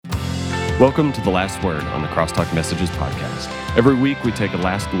Welcome to The Last Word on the Crosstalk Messages podcast. Every week, we take a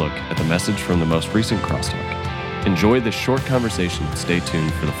last look at the message from the most recent Crosstalk. Enjoy this short conversation and stay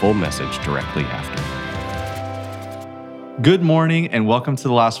tuned for the full message directly after. Good morning and welcome to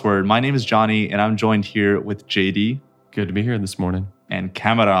The Last Word. My name is Johnny and I'm joined here with JD. Good to be here this morning. And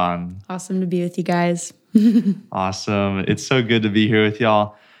Cameron. Awesome to be with you guys. Awesome. It's so good to be here with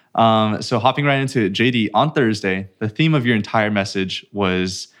y'all. So hopping right into it, JD, on Thursday, the theme of your entire message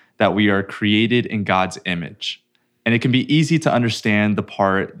was that we are created in God's image. And it can be easy to understand the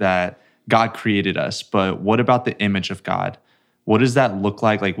part that God created us, but what about the image of God? What does that look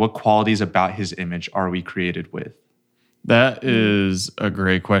like? Like, what qualities about his image are we created with? That is a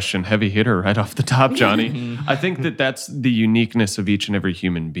great question. Heavy hitter right off the top, Johnny. I think that that's the uniqueness of each and every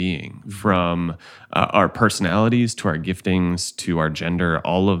human being, from our personalities to our giftings to our gender.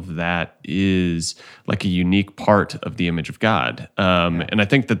 All of that is like a unique part of the image of God. And I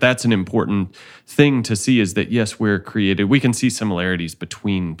think that that's an important thing to see, is that, yes, we're created. We can see similarities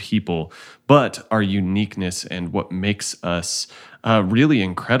between people, but our uniqueness and what makes us really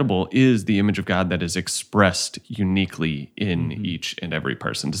incredible is the image of God that is expressed uniquely in each and every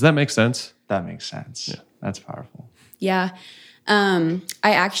person. Does that make sense? That makes sense. Yeah. That's powerful. Yeah. I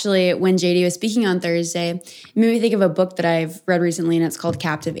actually, when JD was speaking on Thursday, it made me think of a book that I've read recently, and it's called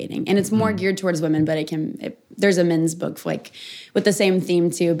Captivating. And it's more geared towards women, but there's a men's book like with the same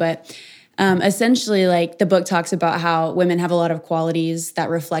theme too. But essentially, like, the book talks about how women have a lot of qualities that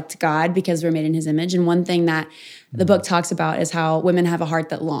reflect God because we're made in his image. And one thing that the book talks about is how women have a heart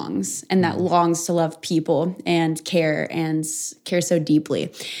that longs, and that longs to love people and care so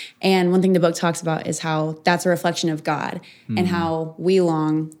deeply. And one thing the book talks about is how that's a reflection of God, and how we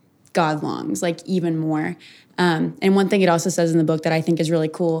long, God longs, like, even more. And one thing it also says in the book that I think is really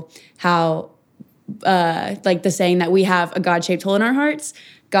cool, how like the saying that we have a God-shaped hole in our hearts,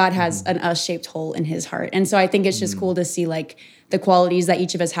 God has an us-shaped hole in his heart. And so I think it's just cool to see, like, the qualities that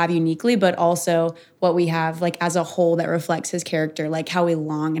each of us have uniquely, but also what we have, like, as a whole that reflects his character, like how we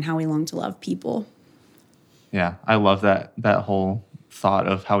long to love people. Yeah, I love that whole thought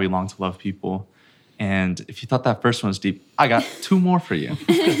of how we long to love people. And if you thought that first one was deep, I got two more for you.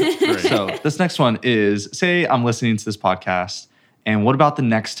 So this next one is, say I'm listening to this podcast, and what about the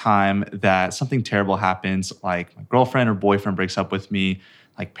next time that something terrible happens, like my girlfriend or boyfriend breaks up with me,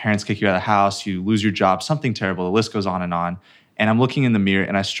 like parents kick you out of the house, you lose your job, something terrible, the list goes on. And I'm looking in the mirror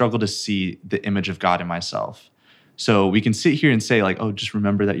and I struggle to see the image of God in myself. So we can sit here and say, like, oh, just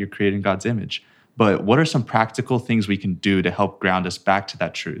remember that you're created in God's image. But what are some practical things we can do to help ground us back to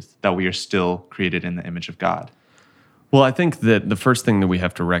that truth, that we are still created in the image of God? Well, I think that the first thing that we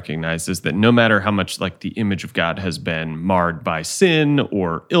have to recognize is that no matter how much, like, the image of God has been marred by sin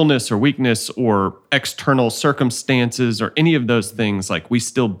or illness or weakness or external circumstances or any of those things, like, we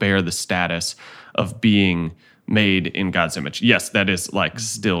still bear the status of being made in God's image. Yes, that is, like,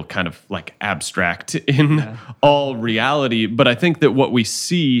 still kind of like abstract in all reality. But I think that what we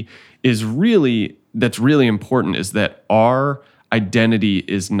see is that's really important is that our identity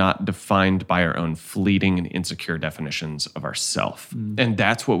is not defined by our own fleeting and insecure definitions of ourself. And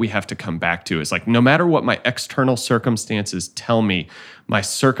that's what we have to come back to, is like, no matter what my external circumstances tell me, my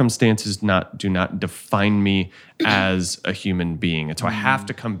circumstances do not define me as a human being. And so I have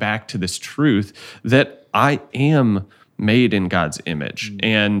to come back to this truth that I am made in God's image,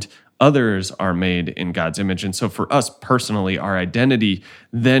 and others are made in God's image. And so for us personally, our identity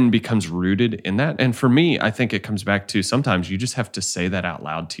then becomes rooted in that. And for me, I think it comes back to, sometimes you just have to say that out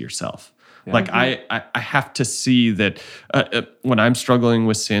loud to yourself. Yeah. Like, I have to see that when I'm struggling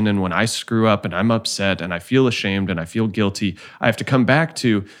with sin and when I screw up and I'm upset and I feel ashamed and I feel guilty, I have to come back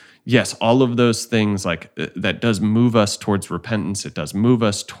to, yes, all of those things, like, that does move us towards repentance. It does move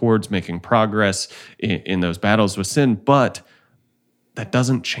us towards making progress in those battles with sin, but that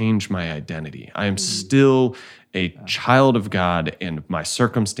doesn't change my identity. I am still a child of God, and my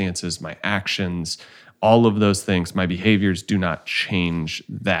circumstances, my actions, all of those things, my behaviors do not change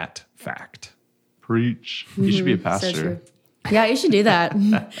that fact. Preach. You should be a pastor. So true. Yeah, you should do that.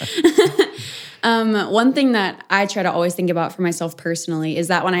 One thing that I try to always think about for myself personally is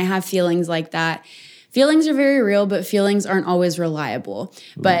that when I have feelings like that, feelings are very real, but feelings aren't always reliable.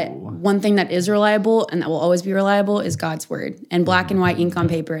 But one thing that is reliable and that will always be reliable is God's word. And black and white ink on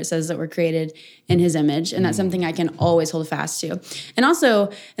paper, it says that we're created in his image. And that's something I can always hold fast to. And also,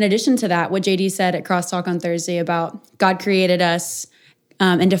 in addition to that, what JD said at Crosstalk on Thursday about God created us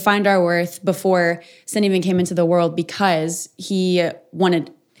and defined our worth before sin even came into the world, because he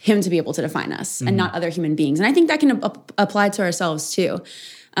wanted him to be able to define us and not other human beings. And I think that can apply to ourselves too.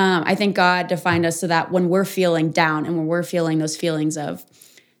 I think God defined us so that when we're feeling down and when we're feeling those feelings of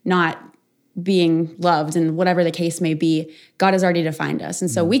not being loved and whatever the case may be, God has already defined us. And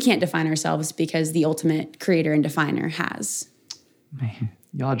so we can't define ourselves because the ultimate creator and definer has. Man,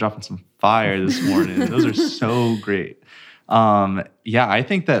 y'all are dropping some fire this morning. Those are so great. Yeah, I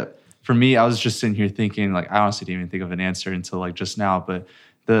think that for me, I was just sitting here thinking, like, I honestly didn't even think of an answer until like just now,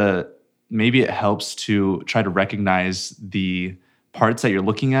 but maybe it helps to try to recognize the parts that you're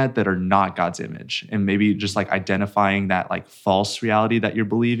looking at that are not God's image, and maybe just like identifying that like false reality that you're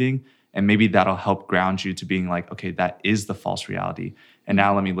believing, and maybe that'll help ground you to being like, okay, that is the false reality. And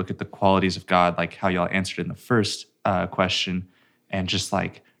now let me look at the qualities of God, like how y'all answered in the first question, and just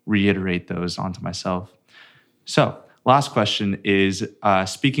like reiterate those onto myself. So last question is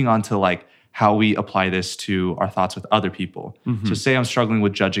speaking onto like how we apply this to our thoughts with other people. So say I'm struggling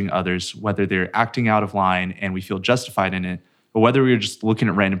with judging others, whether they're acting out of line and we feel justified in it, or whether we're just looking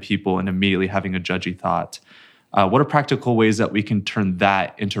at random people and immediately having a judgy thought. What are practical ways that we can turn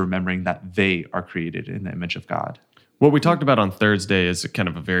that into remembering that they are created in the image of God? What we talked about on Thursday is kind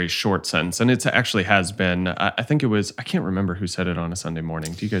of a very short sentence, and it actually has been, I think it was, I can't remember who said it on a Sunday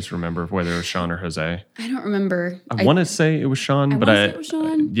morning. Do you guys remember whether it was Sean or Jose? I don't remember. I want to say it was Sean, but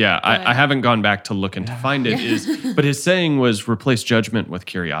I haven't gone back to look and to find it. But his saying was replace judgment with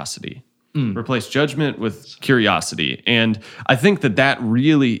curiosity. Replace judgment with curiosity. And I think that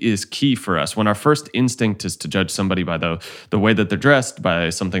really is key for us. When our first instinct is to judge somebody by the way that they're dressed, by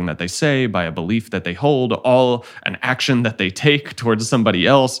something that they say, by a belief that they hold, all an action that they take towards somebody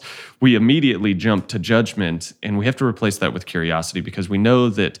else, we immediately jump to judgment. And we have to replace that with curiosity, because we know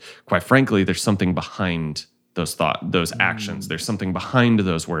that, quite frankly, there's something behind those actions. There's something behind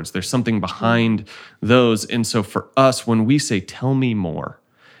those words. There's something behind those. And so for us, when we say, tell me more,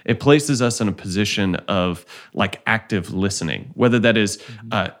 it places us in a position of like active listening, whether that is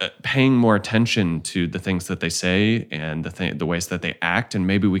paying more attention to the things that they say and the ways that they act, and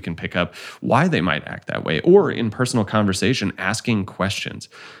maybe we can pick up why they might act that way, or in personal conversation, asking questions,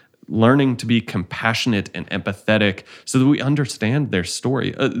 learning to be compassionate and empathetic so that we understand their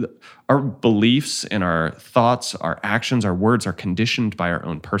story. Our beliefs and our thoughts, our actions, our words are conditioned by our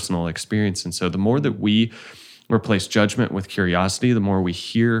own personal experience. And so the more that we replace judgment with curiosity, the more we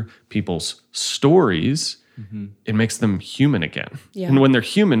hear people's stories, it makes them human again. Yeah. And when they're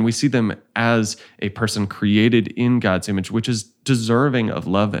human, we see them as a person created in God's image, which is deserving of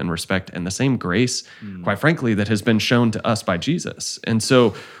love and respect and the same grace, quite frankly, that has been shown to us by Jesus. And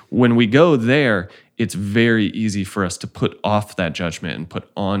so when we go there, it's very easy for us to put off that judgment and put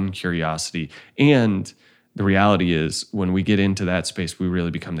on curiosity. And the reality is, when we get into that space, we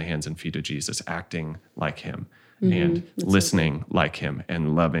really become the hands and feet of Jesus, acting like him and listening like him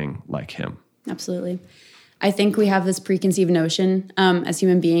and loving like him. Absolutely. I think we have this preconceived notion as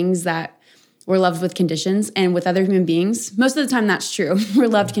human beings that we're loved with conditions, and with other human beings, most of the time that's true. We're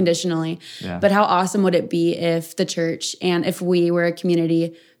loved conditionally. Yeah. But how awesome would it be if the church and if we were a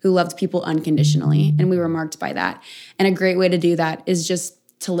community who loved people unconditionally, and we were marked by that? And a great way to do that is just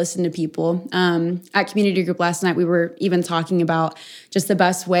to listen to people. At community group last night, we were even talking about just the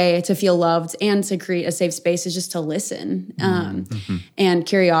best way to feel loved and to create a safe space is just to listen. And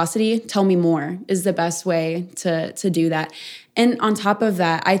curiosity, tell me more, is the best way to do that. And on top of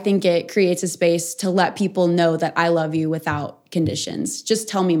that, I think it creates a space to let people know that I love you without conditions. Just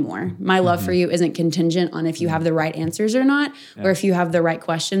tell me more. My love for you isn't contingent on if you have the right answers or not, or if you have the right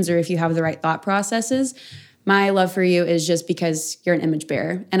questions, or if you have the right thought processes. My love for you is just because you're an image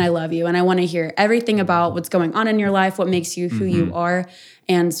bearer and I love you. And I want to hear everything about what's going on in your life, what makes you who you are,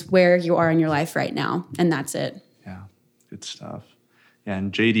 and where you are in your life right now. And that's it. Yeah, good stuff. Yeah,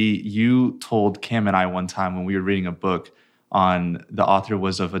 and JD, you told Cam and I one time when we were reading a book on the author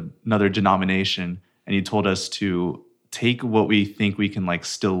was of another denomination, and you told us to take what we think we can like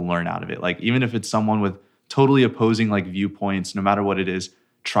still learn out of it. Like even if it's someone with totally opposing like viewpoints, no matter what it is,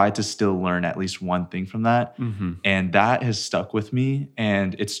 try to still learn at least one thing from that. And that has stuck with me,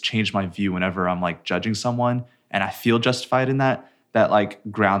 and it's changed my view whenever I'm like judging someone and I feel justified in that like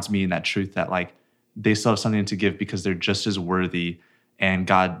grounds me in that truth that like they still have something to give because they're just as worthy, and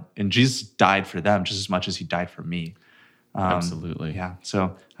God and Jesus died for them just as much as he died for me. Absolutely. Yeah.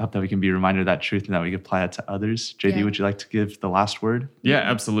 So I hope that we can be reminded of that truth and that we can apply it to others. JD, would you like to give the last word? Yeah,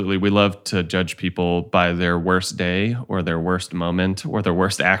 absolutely. We love to judge people by their worst day or their worst moment or their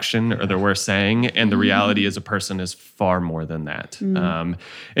worst action or their worst saying. And the reality is a person is far more than that.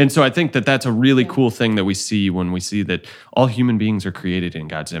 And so I think that that's a really cool thing that we see when we see that all human beings are created in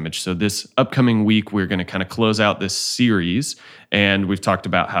God's image. So this upcoming week, we're going to kind of close out this series. And we've talked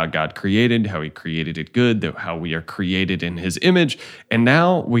about how God created, how he created it good, how we are created in his image. And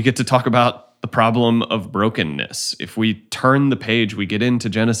now we get to talk about the problem of brokenness. If we turn the page, we get into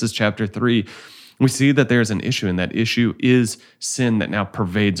Genesis chapter 3, we see that there's an issue, and that issue is sin that now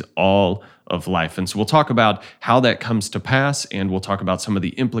pervades all of life. And so we'll talk about how that comes to pass, and we'll talk about some of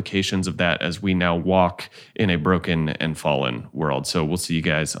the implications of that as we now walk in a broken and fallen world. So we'll see you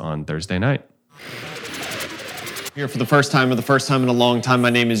guys on Thursday night. Here for the first time in a long time. My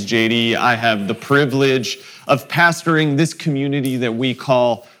name is JD. I have the privilege of pastoring this community that we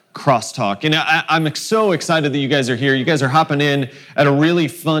call Crosstalk. And I'm so excited that you guys are here. You guys are hopping in at a really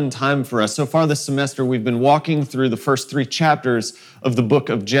fun time for us. So far this semester, we've been walking through the first 3 chapters of the book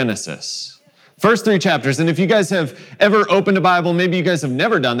of Genesis. First 3 chapters. And if you guys have ever opened a Bible, maybe you guys have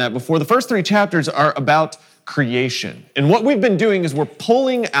never done that before, the first 3 chapters are about creation. And what we've been doing is we're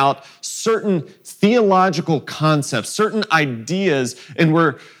pulling out certain theological concepts, certain ideas, and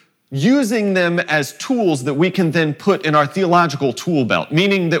we're using them as tools that we can then put in our theological tool belt,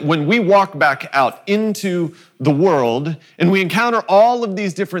 meaning that when we walk back out into the world and we encounter all of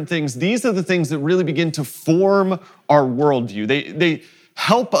these different things, these are the things that really begin to form our worldview. They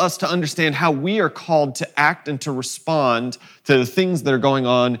help us to understand how we are called to act and to respond to the things that are going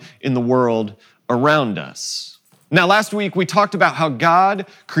on in the world around us. Now, last week we talked about how God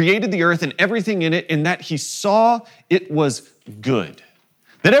created the earth and everything in it, and that he saw it was good.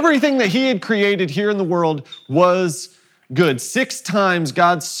 That everything that he had created here in the world was good. 6 times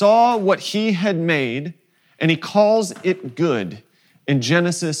God saw what he had made, and he calls it good in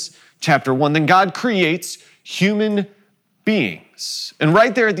Genesis chapter 1. Then God creates human beings. And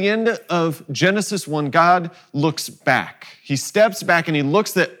right there at the end of Genesis 1, God looks back. He steps back and he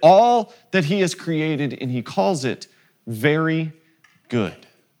looks at all that he has created, and he calls it very good.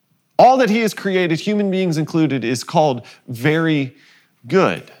 All that he has created, human beings included, is called very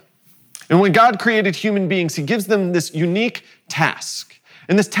good. And when God created human beings, he gives them this unique task.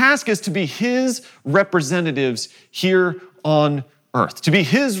 And this task is to be his representatives here on earth. To be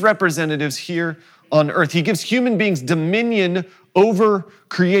his representatives here on earth. He gives human beings dominion over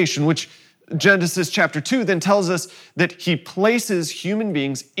creation, which Genesis chapter 2 then tells us that he places human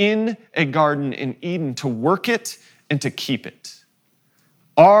beings in a garden in Eden to work it and to keep it.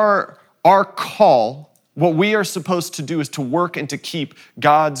 Our call, what we are supposed to do, is to work and to keep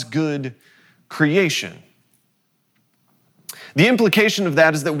God's good creation. The implication of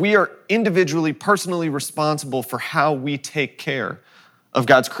that is that we are individually, personally responsible for how we take care of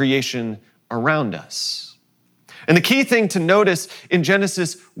God's creation around us. And the key thing to notice in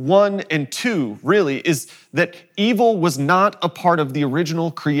Genesis 1 and 2 really is that evil was not a part of the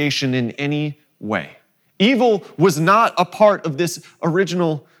original creation in any way. Evil was not a part of this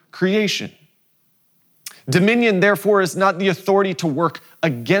original creation. Dominion, therefore, is not the authority to work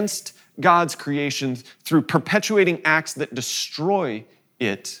against God's creation through perpetuating acts that destroy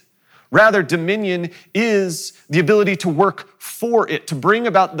it. Rather, dominion is the ability to work for it, to bring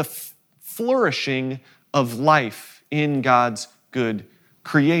about the flourishing of life in God's good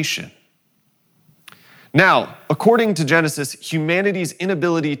creation. Now, according to Genesis, humanity's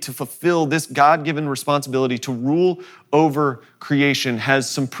inability to fulfill this God-given responsibility to rule over creation has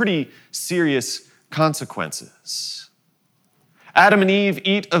some pretty serious consequences. Adam and Eve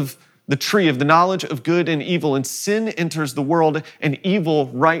eat of the tree of the knowledge of good and evil, and sin enters the world, and evil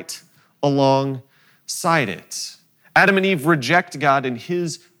right alongside it. Adam and Eve reject God and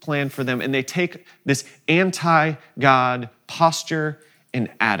his plan for them, and they take this anti-God posture and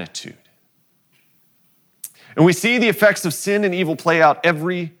attitude. And we see the effects of sin and evil play out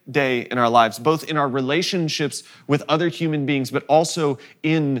every day in our lives, both in our relationships with other human beings, but also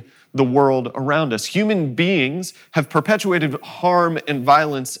in the world around us. Human beings have perpetuated harm and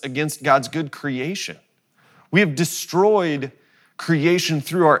violence against God's good creation. We have destroyed creation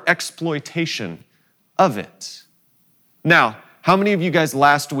through our exploitation of it. Now, how many of you guys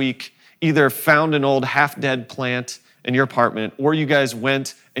last week either found an old half-dead plant in your apartment, or you guys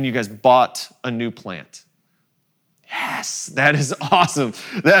went and you guys bought a new plant? Yes, that is awesome.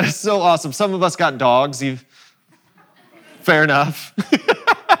 That is so awesome. Some of us got dogs. Fair enough.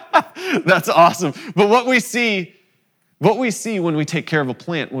 That's awesome. But what we see when we take care of a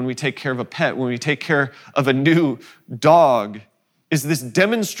plant, when we take care of a pet, when we take care of a new dog, is this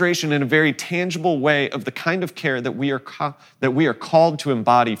demonstration in a very tangible way of the kind of care that we are called to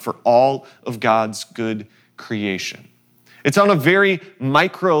embody for all of God's good creation. It's on a very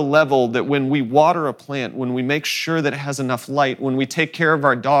micro level that when we water a plant, when we make sure that it has enough light, when we take care of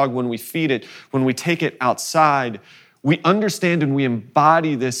our dog, when we feed it, when we take it outside, we understand and we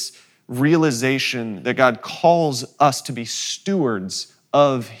embody this realization that God calls us to be stewards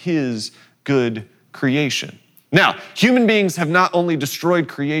of his good creation. Now, human beings have not only destroyed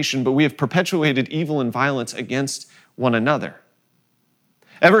creation, but we have perpetuated evil and violence against one another.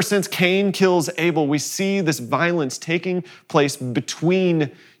 Ever since Cain kills Abel, we see this violence taking place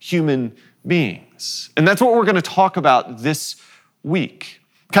between human beings. And that's what we're going to talk about this week.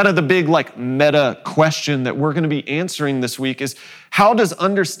 Kind of the big meta question that we're going to be answering this week is, how does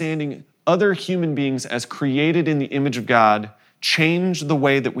understanding other human beings as created in the image of God change the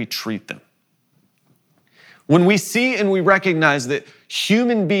way that we treat them? When we see and we recognize that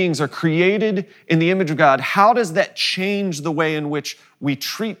human beings are created in the image of God, how does that change the way in which we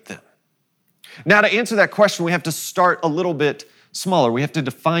treat them? Now, to answer that question, we have to start a little bit smaller. We have to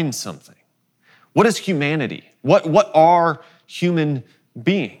define something. What is humanity? What are human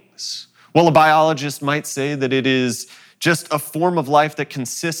beings? Well, a biologist might say that it is just a form of life that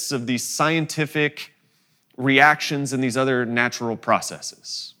consists of these scientific reactions and these other natural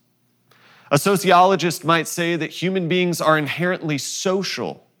processes. A sociologist might say that human beings are inherently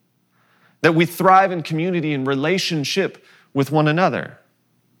social, that we thrive in community and relationship with one another.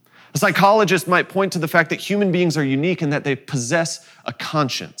 A psychologist might point to the fact that human beings are unique and that they possess a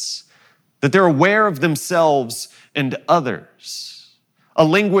conscience, that they're aware of themselves and others. A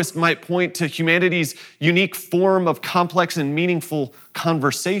linguist might point to humanity's unique form of complex and meaningful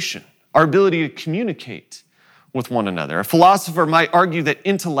conversation, our ability to communicate with one another. A philosopher might argue that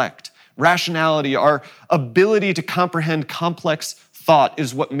intellect, rationality, our ability to comprehend complex thought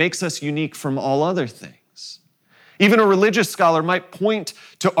is what makes us unique from all other things. Even a religious scholar might point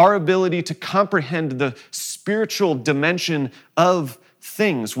to our ability to comprehend the spiritual dimension of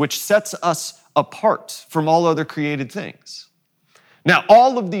things, which sets us apart from all other created things. Now,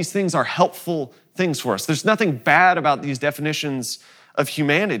 all of these things are helpful things for us. There's nothing bad about these definitions of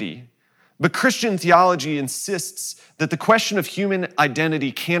humanity, but Christian theology insists that the question of human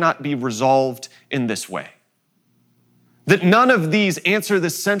identity cannot be resolved in this way. That none of these answer the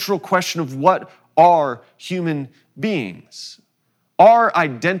central question of what are human beings. Our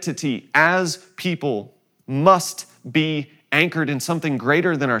identity as people must be anchored in something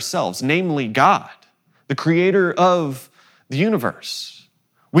greater than ourselves, namely God, the creator of the universe.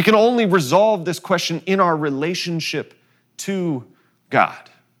 We can only resolve this question in our relationship to God.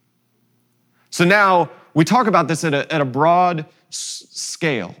 So now we talk about this at a broad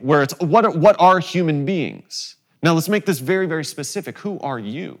scale, where it's what are human beings? Now let's make this very, very specific. Who are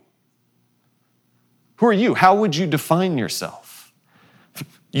you? Who are you? How would you define yourself? If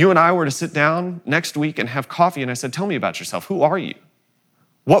you and I were to sit down next week and have coffee and I said, tell me about yourself. Who are you?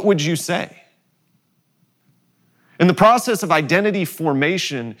 What would you say? In the process of identity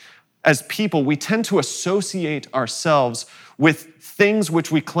formation as people, we tend to associate ourselves with things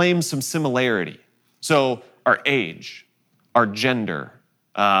which we claim some similarity. So our age, our gender,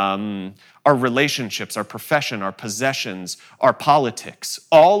 our relationships, our profession, our possessions, our politics,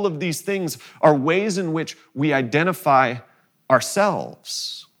 all of these things are ways in which we identify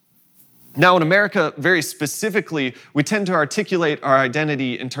ourselves. Now in America, very specifically, we tend to articulate our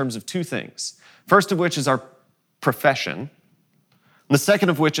identity in terms of two things. First of which is our profession, and the second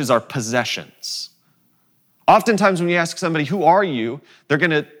of which is our possessions. Oftentimes when you ask somebody, who are you? They're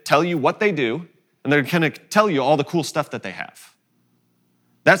going to tell you what they do, and they're going to tell you all the cool stuff that they have.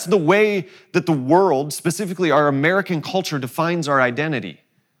 That's the way that the world, specifically our American culture, defines our identity.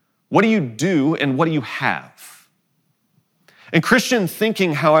 What do you do and what do you have? And Christian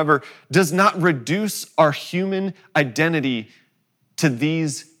thinking, however, does not reduce our human identity to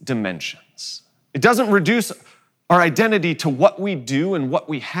these dimensions. It doesn't reduce our identity to what we do and what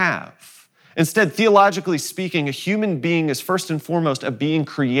we have. Instead, theologically speaking, a human being is first and foremost a being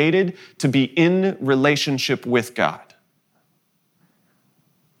created to be in relationship with God.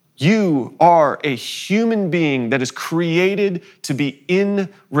 You are a human being that is created to be in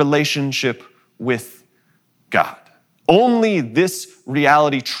relationship with God. Only this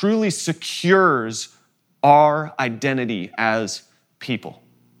reality truly secures our identity as people.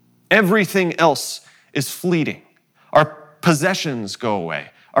 Everything else is fleeting. Our possessions go away.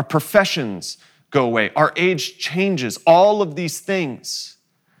 Our professions go away. Our age changes. All of these things.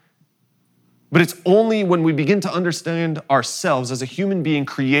 But it's only when we begin to understand ourselves as a human being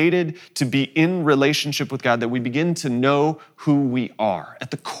created to be in relationship with God that we begin to know who we are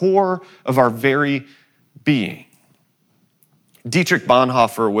at the core of our very being. Dietrich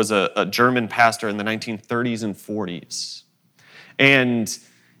Bonhoeffer was a German pastor in the 1930s and 40s. And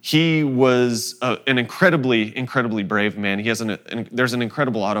he was an incredibly, incredibly brave man. He has there's an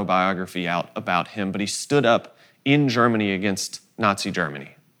incredible autobiography out about him, but he stood up in Germany against Nazi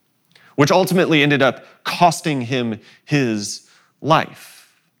Germany, which ultimately ended up costing him his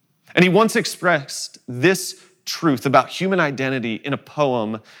life. And he once expressed this truth about human identity in a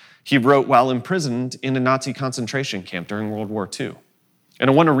poem he wrote while imprisoned in a Nazi concentration camp during World War II. And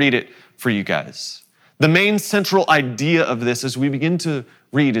I want to read it for you guys. The main central idea of this as we begin to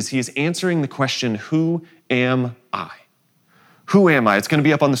read is he is answering the question, who am I? Who am I? It's going to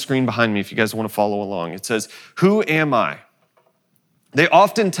be up on the screen behind me if you guys want to follow along. It says, who am I? They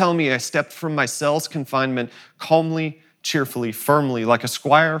often tell me I stepped from my cell's confinement calmly, cheerfully, firmly, like a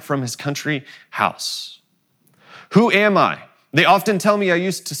squire from his country house. Who am I? They often tell me I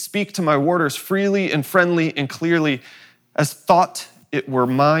used to speak to my warders freely and friendly and clearly as thought it were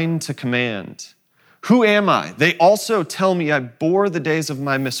mine to command. Who am I? They also tell me I bore the days of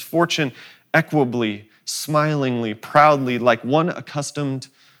my misfortune equably, smilingly, proudly, like one accustomed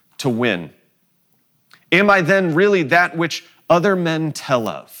to win. Am I then really that which other men tell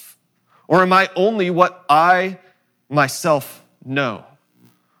of? Or am I only what I myself know,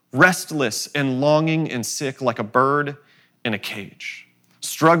 restless and longing and sick like a bird in a cage,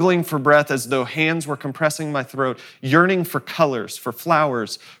 struggling for breath as though hands were compressing my throat, yearning for colors, for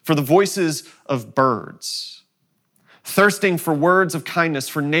flowers, for the voices of birds, thirsting for words of kindness,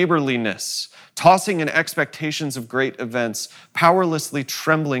 for neighborliness, tossing in expectations of great events, powerlessly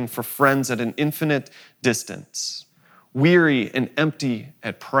trembling for friends at an infinite distance, weary and empty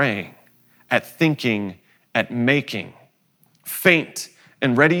at praying, at thinking, at making, faint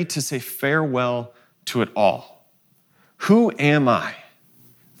and ready to say farewell to it all. Who am I?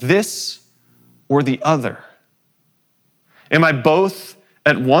 This or the other? Am I both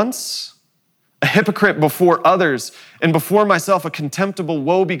at once? A hypocrite before others and before myself, a contemptible,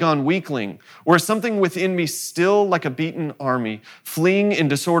 woe-begone weakling? Or is something within me still like a beaten army, fleeing in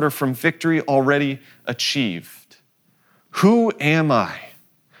disorder from victory already achieved? Who am I?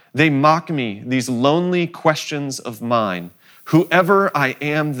 They mock me, these lonely questions of mine. Whoever I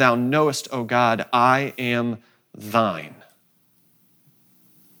am, thou knowest, O God, I am thine.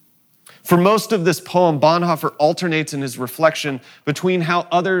 For most of this poem, Bonhoeffer alternates in his reflection between how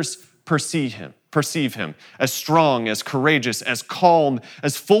others perceive him as strong, as courageous, as calm,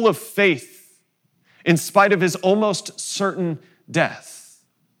 as full of faith, in spite of his almost certain death,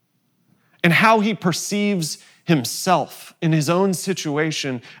 and how he perceives himself in his own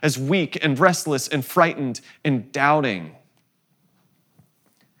situation as weak and restless and frightened and doubting.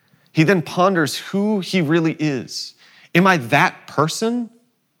 He then ponders who he really is. Am I that person?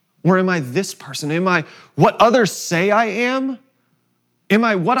 Or am I this person? Am I what others say I am? Am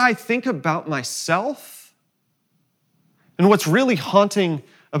I what I think about myself? And what's really haunting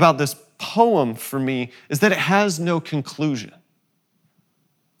about this poem for me is that it has no conclusion.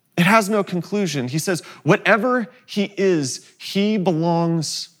 It has no conclusion. He says, whatever he is, he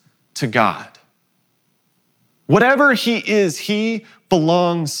belongs to God. Whatever he is, he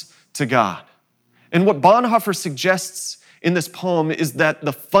belongs to God. And what Bonhoeffer suggests in this poem is that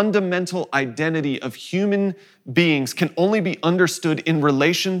the fundamental identity of human beings can only be understood in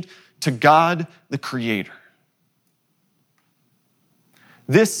relation to God, the Creator.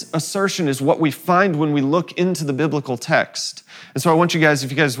 This assertion is what we find when we look into the biblical text. And so I want you guys,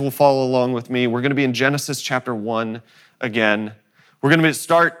 if you guys will follow along with me, we're going to be in Genesis chapter 1 again. We're going to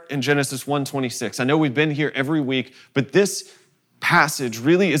start in Genesis 1:26. I know we've been here every week, but this passage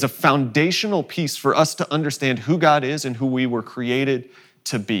really is a foundational piece for us to understand who God is and who we were created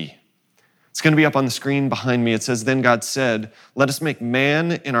to be. It's going to be up on the screen behind me. It says, then God said, let us make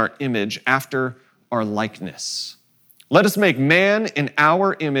man in our image after our likeness. Let us make man in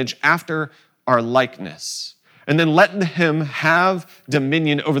our image after our likeness. And then let him have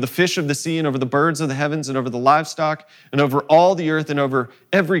dominion over the fish of the sea and over the birds of the heavens and over the livestock and over all the earth and over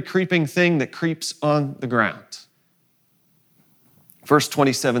every creeping thing that creeps on the ground. Verse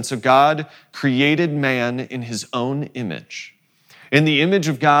 27, so God created man in his own image. In the image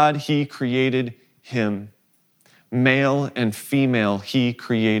of God, he created him. Male and female, he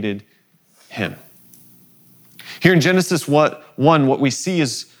created him. Here in Genesis 1, what we see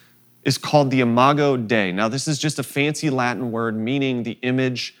is called the Imago Dei. Now, this is just a fancy Latin word meaning the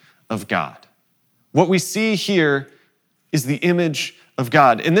image of God. What we see here is the image of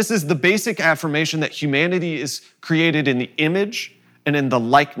God. And this is the basic affirmation that humanity is created in the image and in the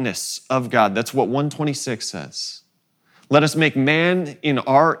likeness of God. That's what 126 says. Let us make man in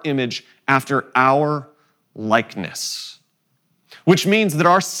our image after our likeness, which means that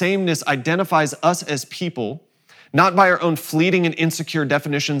our sameness identifies us as people, not by our own fleeting and insecure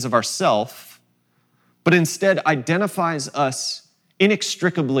definitions of ourself, but instead identifies us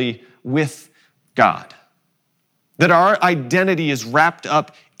inextricably with God. That our identity is wrapped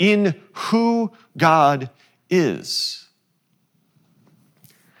up in who God is.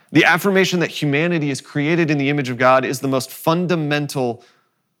 The affirmation that humanity is created in the image of God is the most fundamental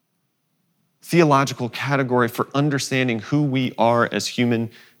theological category for understanding who we are as human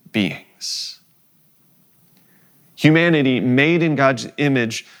beings. Humanity, made in God's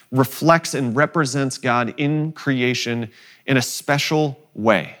image, reflects and represents God in creation in a special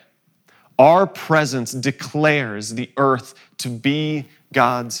way. Our presence declares the earth to be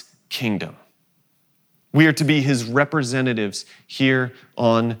God's kingdom. We are to be his representatives here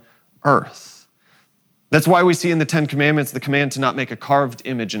on earth. That's why we see in the Ten Commandments the command to not make a carved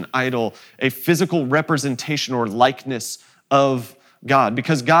image, an idol, a physical representation or likeness of God,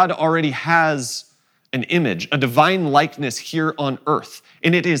 because God already has an image, a divine likeness here on earth,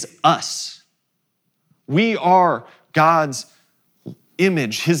 and it is us. We are God's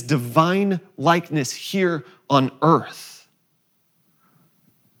image, his divine likeness here on earth.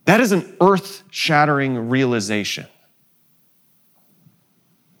 That is an earth-shattering realization.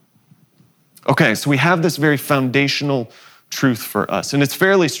 Okay, so we have this very foundational truth for us, and it's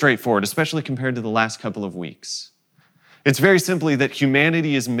fairly straightforward, especially compared to the last couple of weeks. It's very simply that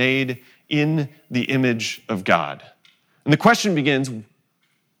humanity is made in the image of God. And the question begins,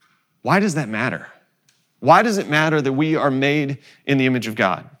 why does that matter? Why does it matter that we are made in the image of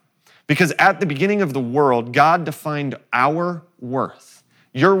God? Because at the beginning of the world, God defined our worth,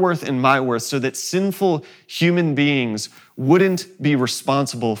 your worth and my worth, so that sinful human beings wouldn't be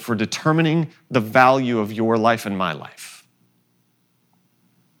responsible for determining the value of your life and my life.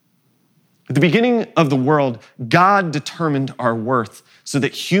 At the beginning of the world, God determined our worth so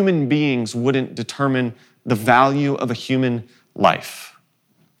that human beings wouldn't determine the value of a human life.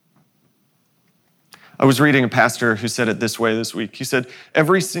 I was reading a pastor who said it this way this week. He said,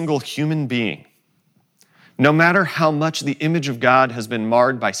 every single human being, no matter how much the image of God has been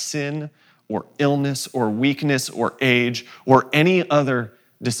marred by sin or illness or weakness or age or any other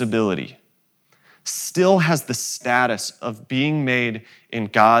disability, still has the status of being made in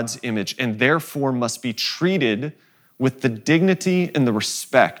God's image and therefore must be treated with the dignity and the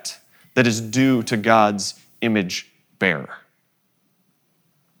respect that is due to God's image bearer.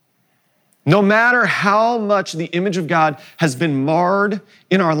 No matter how much the image of God has been marred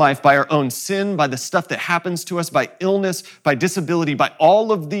in our life by our own sin, by the stuff that happens to us, by illness, by disability, by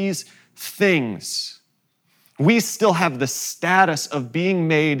all of these things, we still have the status of being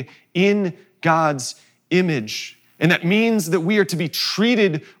made in God's image. And that means that we are to be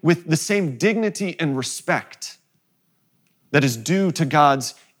treated with the same dignity and respect that is due to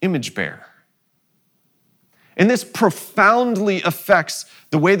God's image bearer. And this profoundly affects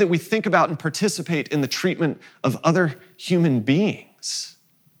the way that we think about and participate in the treatment of other human beings.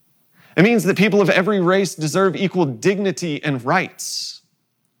 It means that people of every race deserve equal dignity and rights.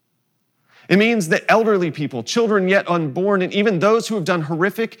 It means that elderly people, children yet unborn, and even those who have done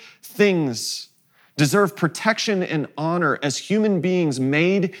horrific things deserve protection and honor as human beings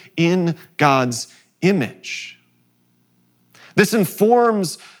made in God's image. This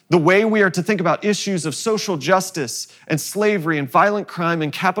informs the way we are to think about issues of social justice and slavery and violent crime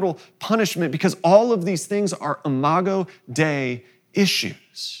and capital punishment, because all of these things are Imago Dei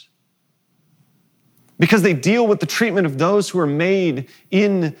issues. Because they deal with the treatment of those who are made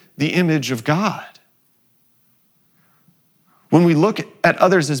in the image of God. When we look at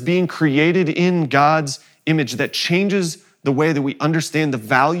others as being created in God's image, that changes the way that we understand the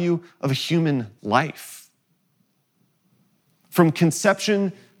value of a human life. From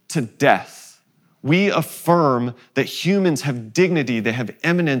conception to death, we affirm that humans have dignity, they have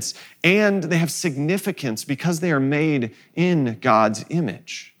eminence, and they have significance because they are made in God's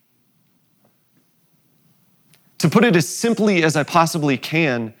image. To put it as simply as I possibly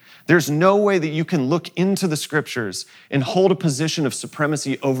can, there's no way that you can look into the scriptures and hold a position of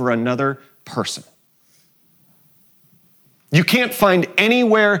supremacy over another person. You can't find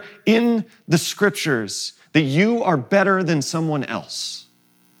anywhere in the scriptures that you are better than someone else.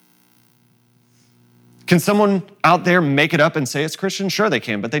 Can someone out there make it up and say it's Christian? Sure they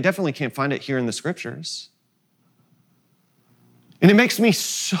can, but they definitely can't find it here in the scriptures. And it makes me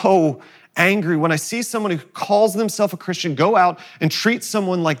so angry when I see someone who calls themselves a Christian go out and treat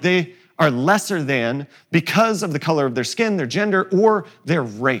someone like they are lesser than because of the color of their skin, their gender, or their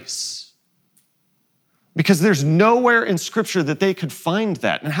race. Because there's nowhere in Scripture that they could find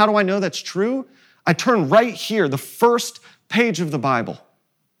that. And how do I know that's true? I turn right here, the first page of the Bible.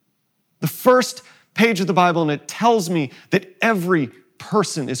 The first page of the Bible, and it tells me that every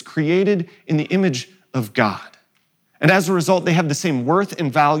person is created in the image of God. And as a result, they have the same worth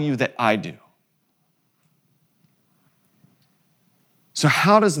and value that I do. So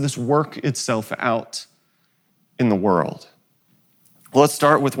how does this work itself out in the world? Well, let's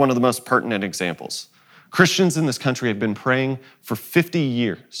start with one of the most pertinent examples. Christians in this country have been praying for 50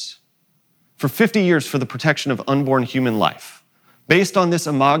 years. For 50 years for the protection of unborn human life, based on this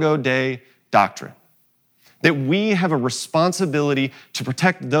Imago Dei doctrine, that we have a responsibility to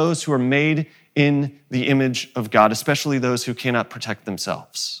protect those who are made in the image of God, especially those who cannot protect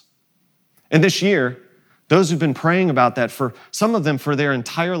themselves. And this year, those who've been praying about that, for some of them for their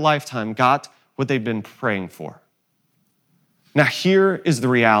entire lifetime, got what they've been praying for. Now, here is the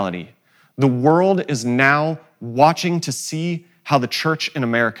reality. The world is now watching to see how the church in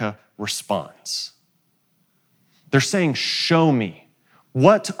America responds. They're saying, show me.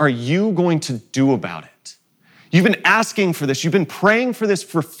 What are you going to do about it? You've been asking for this. You've been praying for this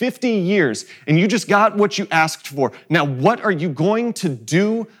for 50 years, and you just got what you asked for. Now, what are you going to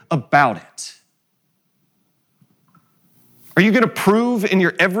do about it? Are you going to prove in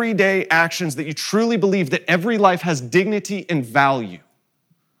your everyday actions that you truly believe that every life has dignity and value?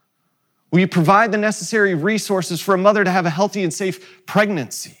 Will you provide the necessary resources for a mother to have a healthy and safe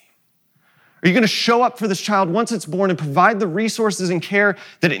pregnancy? Are you going to show up for this child once it's born and provide the resources and care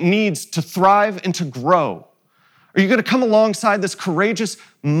that it needs to thrive and to grow? Are you going to come alongside this courageous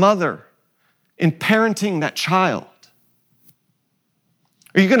mother in parenting that child?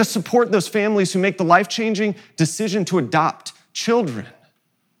 Are you going to support those families who make the life-changing decision to adopt children?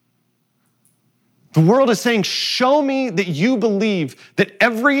 The world is saying, show me that you believe that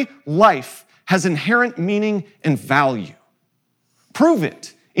every life has inherent meaning and value. Prove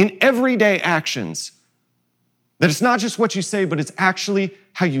it in everyday actions, that it's not just what you say, but it's actually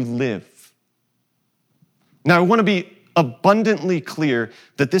how you live. Now, I want to be abundantly clear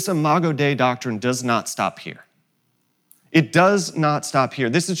that this Imago Dei doctrine does not stop here. It does not stop here.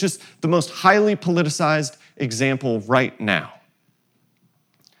 This is just the most highly politicized example right now.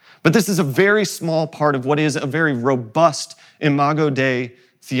 But this is a very small part of what is a very robust Imago Dei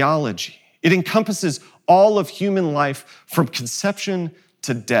theology. It encompasses all of human life from conception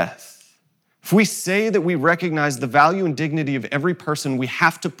to death. If we say that we recognize the value and dignity of every person, we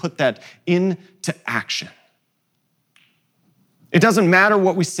have to put that into action. It doesn't matter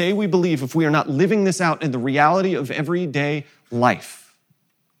what we say we believe if we are not living this out in the reality of everyday life.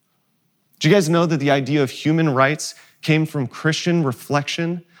 Do you guys know that the idea of human rights came from Christian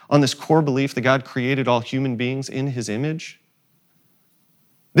reflection on this core belief that God created all human beings in his image?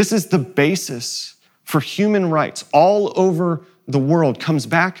 This is the basis for human rights all over the world, comes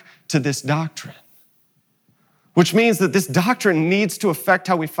back to this doctrine. Which means that this doctrine needs to affect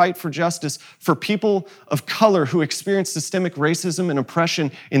how we fight for justice for people of color who experience systemic racism and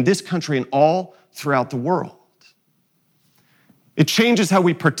oppression in this country and all throughout the world. It changes how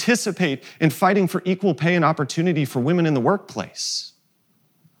we participate in fighting for equal pay and opportunity for women in the workplace.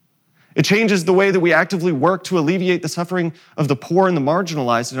 It changes the way that we actively work to alleviate the suffering of the poor and the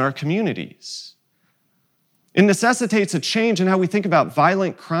marginalized in our communities. It necessitates a change in how we think about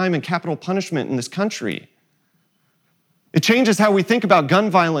violent crime and capital punishment in this country. It changes how we think about gun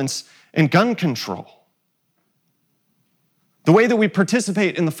violence and gun control. The way that we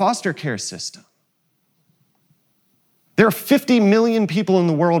participate in the foster care system. There are 50 million people in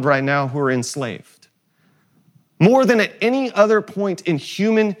the world right now who are enslaved. More than at any other point in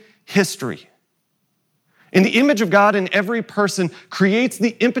human history. And the image of God in every person creates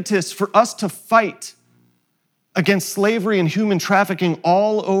the impetus for us to fight against slavery and human trafficking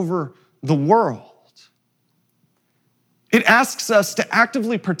all over the world. It asks us to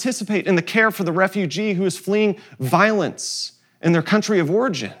actively participate in the care for the refugee who is fleeing violence in their country of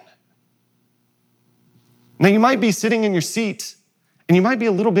origin. Now, you might be sitting in your seat and you might be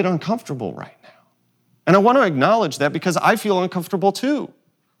a little bit uncomfortable right now. And I want to acknowledge that because I feel uncomfortable too.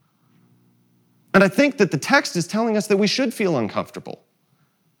 And I think that the text is telling us that we should feel uncomfortable.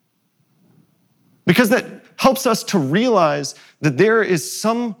 Because that helps us to realize that there is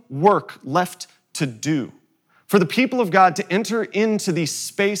some work left to do for the people of God to enter into these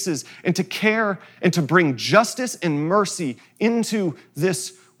spaces and to care and to bring justice and mercy into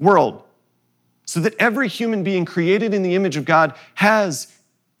this world so that every human being created in the image of God has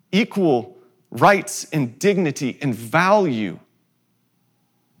equal rights and dignity and value.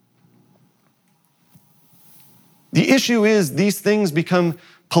 The issue is these things become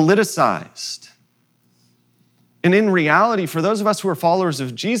politicized. And in reality, for those of us who are followers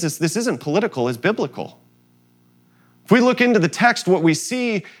of Jesus, this isn't political, it's biblical. If we look into the text, what we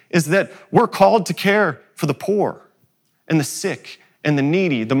see is that we're called to care for the poor and the sick and the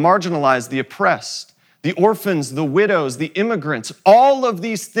needy, the marginalized, the oppressed, the orphans, the widows, the immigrants. All of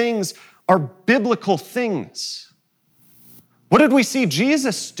these things are biblical things. What did we see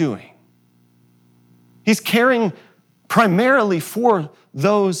Jesus doing? He's caring primarily for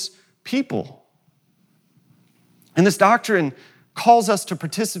those people. And this doctrine calls us to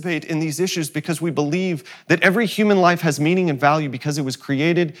participate in these issues because we believe that every human life has meaning and value because it was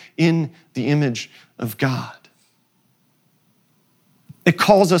created in the image of God. It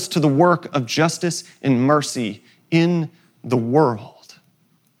calls us to the work of justice and mercy in the world.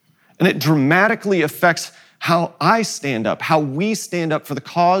 And it dramatically affects how I stand up, how we stand up for the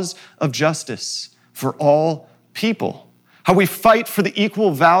cause of justice for all people, how we fight for the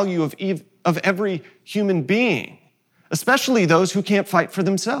equal value of every human being, especially those who can't fight for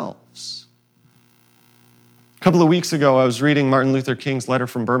themselves. A couple of weeks ago, I was reading Martin Luther King's letter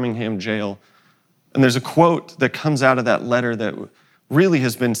from Birmingham jail, and there's a quote that comes out of that letter that really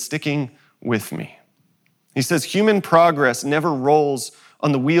has been sticking with me. He says, "Human progress never rolls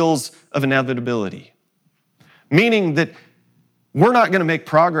on the wheels of inevitability," meaning that we're not going to make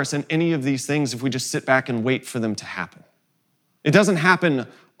progress in any of these things if we just sit back and wait for them to happen. It doesn't happen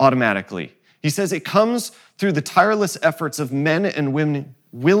automatically. He says it comes through the tireless efforts of men and women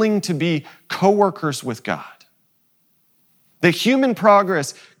willing to be co-workers with God. The human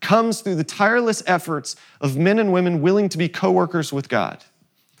progress comes through the tireless efforts of men and women willing to be co-workers with God.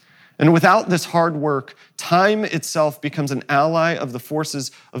 And without this hard work, time itself becomes an ally of the forces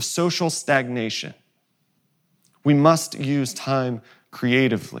of social stagnation. We must use time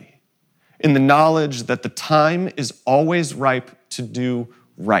creatively, in the knowledge that the time is always ripe to do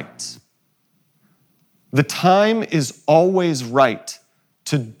right. The time is always right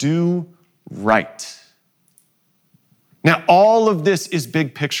to do right. Now, all of this is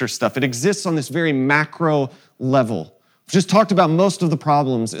big picture stuff. It exists on this very macro level. We've just talked about most of the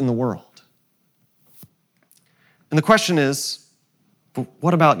problems in the world. And the question is, but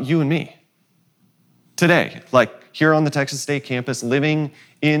what about you and me? Today, like here on the Texas State campus, living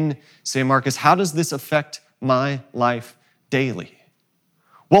in San Marcos, how does this affect my life daily?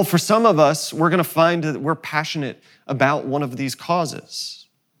 Well, for some of us, we're going to find that we're passionate about one of these causes.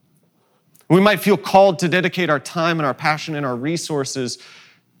 We might feel called to dedicate our time and our passion and our resources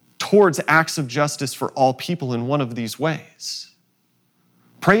towards acts of justice for all people in one of these ways.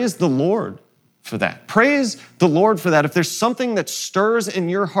 Praise the Lord for that. Praise the Lord for that. If there's something that stirs in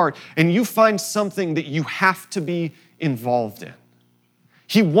your heart and you find something that you have to be involved in,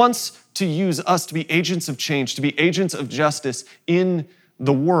 He wants to use us to be agents of change, to be agents of justice in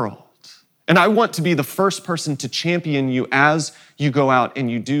the world. And I want to be the first person to champion you as you go out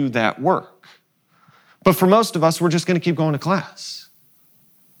and you do that work. But for most of us, we're just going to keep going to class.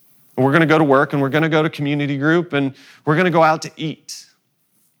 And we're going to go to work, and we're going to go to community group, and we're going to go out to eat.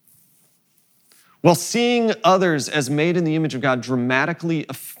 Well, seeing others as made in the image of God dramatically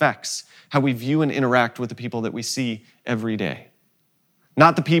affects how we view and interact with the people that we see every day.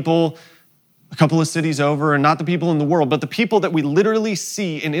 Not the people a couple of cities over, and not the people in the world, but the people that we literally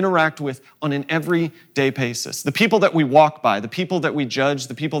see and interact with on an everyday basis. The people that we walk by, the people that we judge,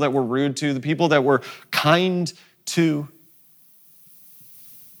 the people that we're rude to, the people that we're kind to.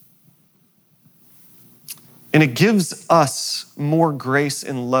 And it gives us more grace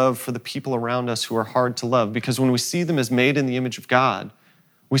and love for the people around us who are hard to love, because when we see them as made in the image of God,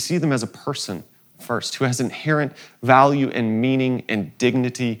 we see them as a person first, who has inherent value and meaning and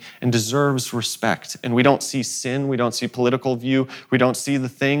dignity and deserves respect. And we don't see sin, we don't see political view, we don't see the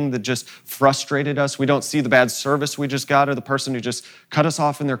thing that just frustrated us, we don't see the bad service we just got or the person who just cut us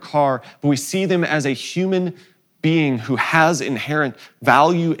off in their car, but we see them as a human being who has inherent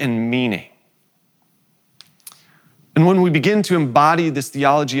value and meaning. And when we begin to embody this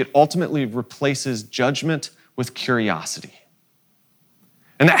theology, it ultimately replaces judgment with curiosity.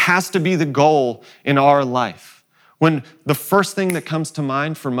 And that has to be the goal in our life, when the first thing that comes to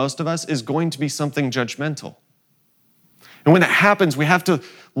mind for most of us is going to be something judgmental. And when that happens, we have to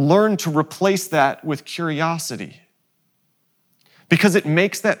learn to replace that with curiosity, because it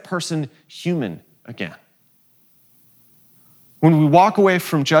makes that person human again. When we walk away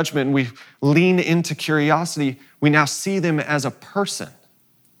from judgment and we lean into curiosity, we now see them as a person.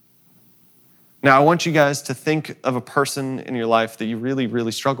 Now, I want you guys to think of a person in your life that you really,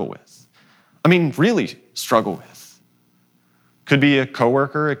 really struggle with. I mean, really struggle with. Could be a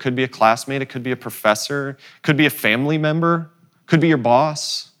coworker, it could be a classmate, it could be a professor, it could be a family member, it could be your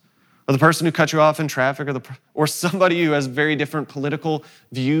boss, or the person who cut you off in traffic, or somebody who has very different political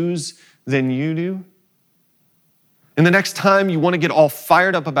views than you do. And the next time you want to get all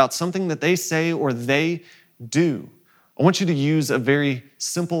fired up about something that they say or they do, I want you to use a very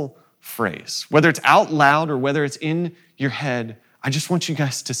simple phrase. Whether it's out loud or whether it's in your head, I just want you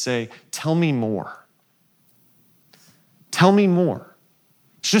guys to say, tell me more. Tell me more.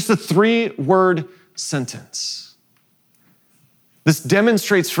 It's just a 3-word sentence. This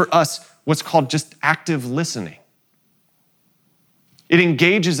demonstrates for us what's called just active listening. It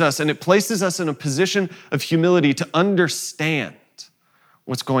engages us and it places us in a position of humility to understand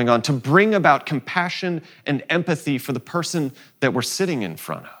what's going on, to bring about compassion and empathy for the person that we're sitting in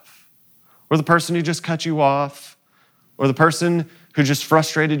front of, or the person who just cut you off, or the person who just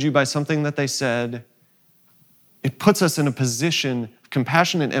frustrated you by something that they said. It puts us in a position of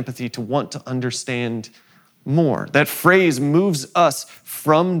compassion and empathy to want to understand more. That phrase moves us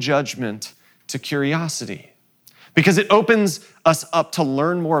from judgment to curiosity because it opens us up to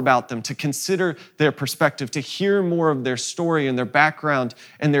learn more about them, to consider their perspective, to hear more of their story and their background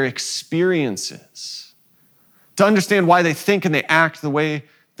and their experiences, to understand why they think and they act the way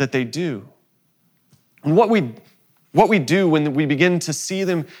that they do. And what we do when we begin to see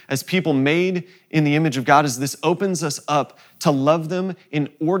them as people made in the image of God is this opens us up to love them in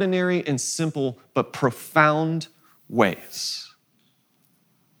ordinary and simple but profound ways.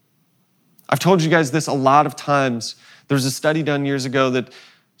 I've told you guys this a lot of times. There was a study done years ago that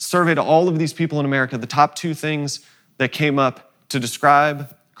surveyed all of these people in America. The top 2 things that came up to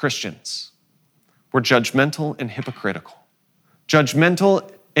describe Christians were judgmental and hypocritical. Judgmental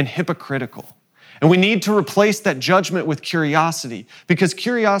and hypocritical. And we need to replace that judgment with curiosity because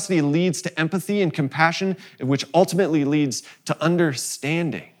curiosity leads to empathy and compassion, which ultimately leads to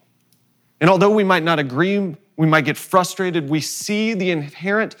understanding. And although we might not agree, we might get frustrated, we see the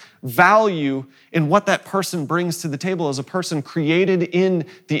inherent value in what that person brings to the table as a person created in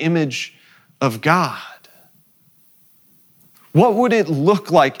the image of God. What would it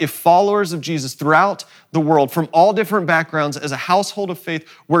look like if followers of Jesus throughout the world, from all different backgrounds, as a household of faith,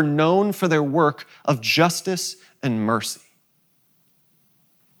 were known for their work of justice and mercy?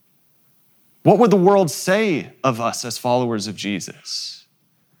 What would the world say of us as followers of Jesus?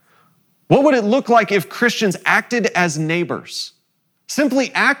 What would it look like if Christians acted as neighbors,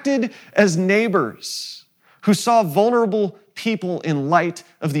 simply acted as neighbors who saw vulnerable people in light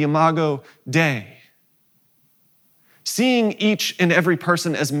of the Imago Dei? Seeing each and every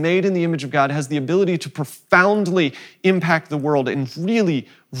person as made in the image of God has the ability to profoundly impact the world in really,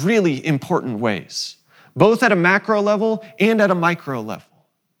 really important ways, both at a macro level and at a micro level.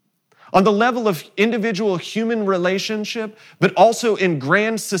 On the level of individual human relationship, but also in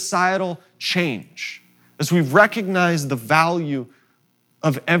grand societal change, as we recognize the value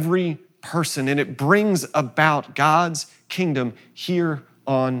of every person, and it brings about God's kingdom here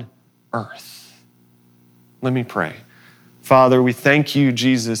on earth. Let me pray. Father, we thank you,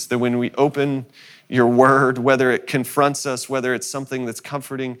 Jesus, that when we open your word, whether it confronts us, whether it's something that's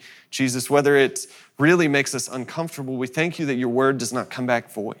comforting, Jesus, whether it really makes us uncomfortable, we thank you that your word does not come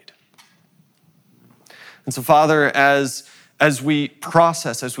back void. And so, Father, as we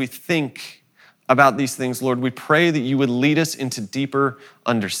process, as we think about these things, Lord, we pray that you would lead us into deeper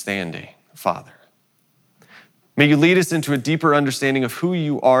understanding, Father. May you lead us into a deeper understanding of who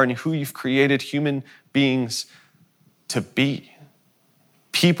you are and who you've created human beings to be.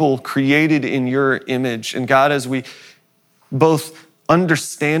 People created in your image. And God, as we both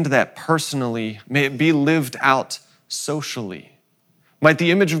understand that personally, may it be lived out socially. Might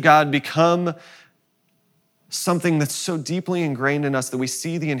the image of God become something that's so deeply ingrained in us that we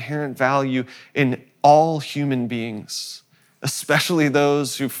see the inherent value in all human beings, especially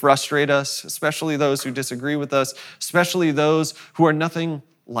those who frustrate us, especially those who disagree with us, especially those who are nothing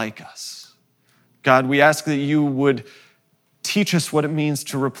like us. God, we ask that you would teach us what it means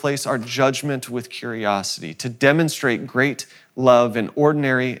to replace our judgment with curiosity, to demonstrate great love in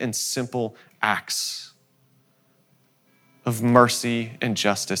ordinary and simple acts of mercy and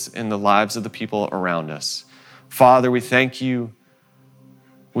justice in the lives of the people around us. Father, we thank you.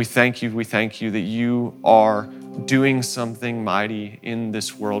 We thank you that you are doing something mighty in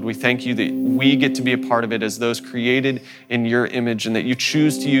this world. We thank you that we get to be a part of it as those created in your image, and that you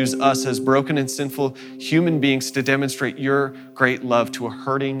choose to use us as broken and sinful human beings to demonstrate your great love to a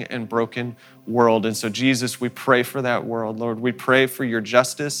hurting and broken world. And so, Jesus, we pray for that world, Lord. We pray for your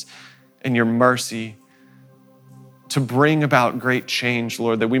justice and your mercy to bring about great change,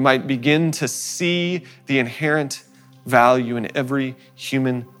 Lord, that we might begin to see the inherent value in every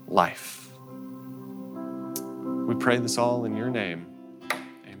human life. We pray this all in your name.